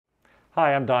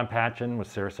Hi, I'm Don Patchen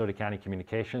with Sarasota County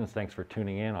Communications. Thanks for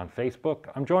tuning in on Facebook.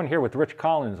 I'm joined here with Rich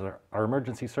Collins, our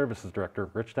Emergency Services Director.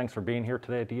 Rich, thanks for being here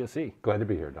today at DSC. Glad to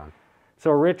be here, Don.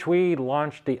 So Rich, we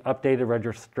launched the updated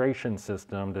registration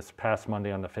system this past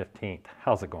Monday on the 15th.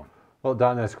 How's it going? Well,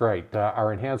 Don, that's great.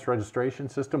 Our enhanced registration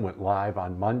system went live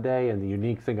on Monday, and the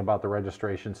unique thing about the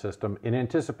registration system, in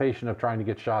anticipation of trying to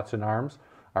get shots in arms,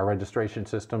 our registration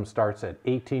system starts at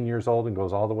 18 years old and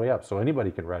goes all the way up, so anybody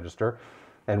can register.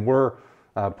 And we're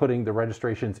putting the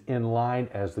registrations in line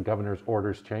as the governor's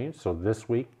orders change. So this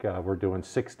week we're doing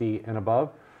 60 and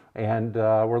above, and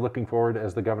we're looking forward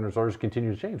as the governor's orders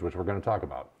continue to change, which we're going to talk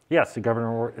about. Yes, the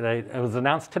governor, it was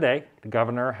announced today, the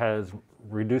governor has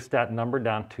reduced that number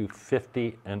down to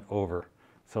 50 and over.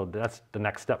 So that's the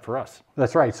next step for us.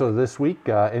 That's right. So this week,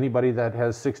 anybody that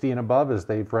has 60 and above, as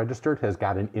they've registered, has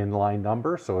got an inline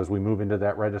number. So as we move into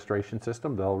that registration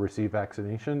system, they'll receive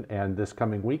vaccination. And this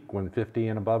coming week, when 50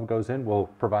 and above goes in, we'll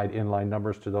provide inline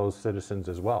numbers to those citizens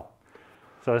as well.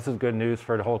 So this is good news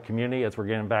for the whole community as we're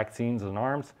getting vaccines in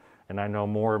arms. And I know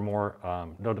more and more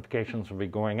notifications will be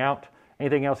going out.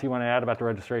 Anything else you want to add about the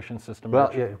registration system? Well,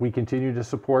 yeah, we continue to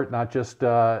support not just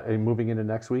moving into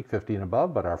next week, 50 and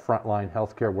above, but our frontline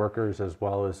healthcare workers, as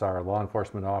well as our law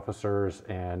enforcement officers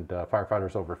and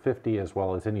firefighters over 50, as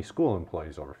well as any school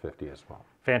employees over 50 as well.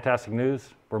 Fantastic news.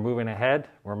 We're moving ahead.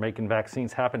 We're making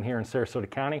vaccines happen here in Sarasota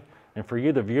County. And for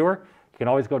you, the viewer, you can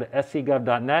always go to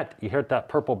scgov.net. You hit that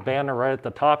purple banner right at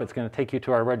the top. It's going to take you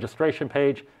to our registration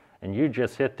page, and you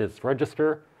just hit this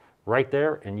register right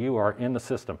there, and you are in the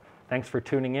system. Thanks for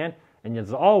tuning in, and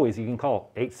as always, you can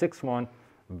call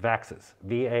 861-VAXXS,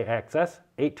 V-A-X-S,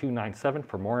 8297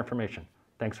 for more information.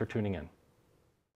 Thanks for tuning in.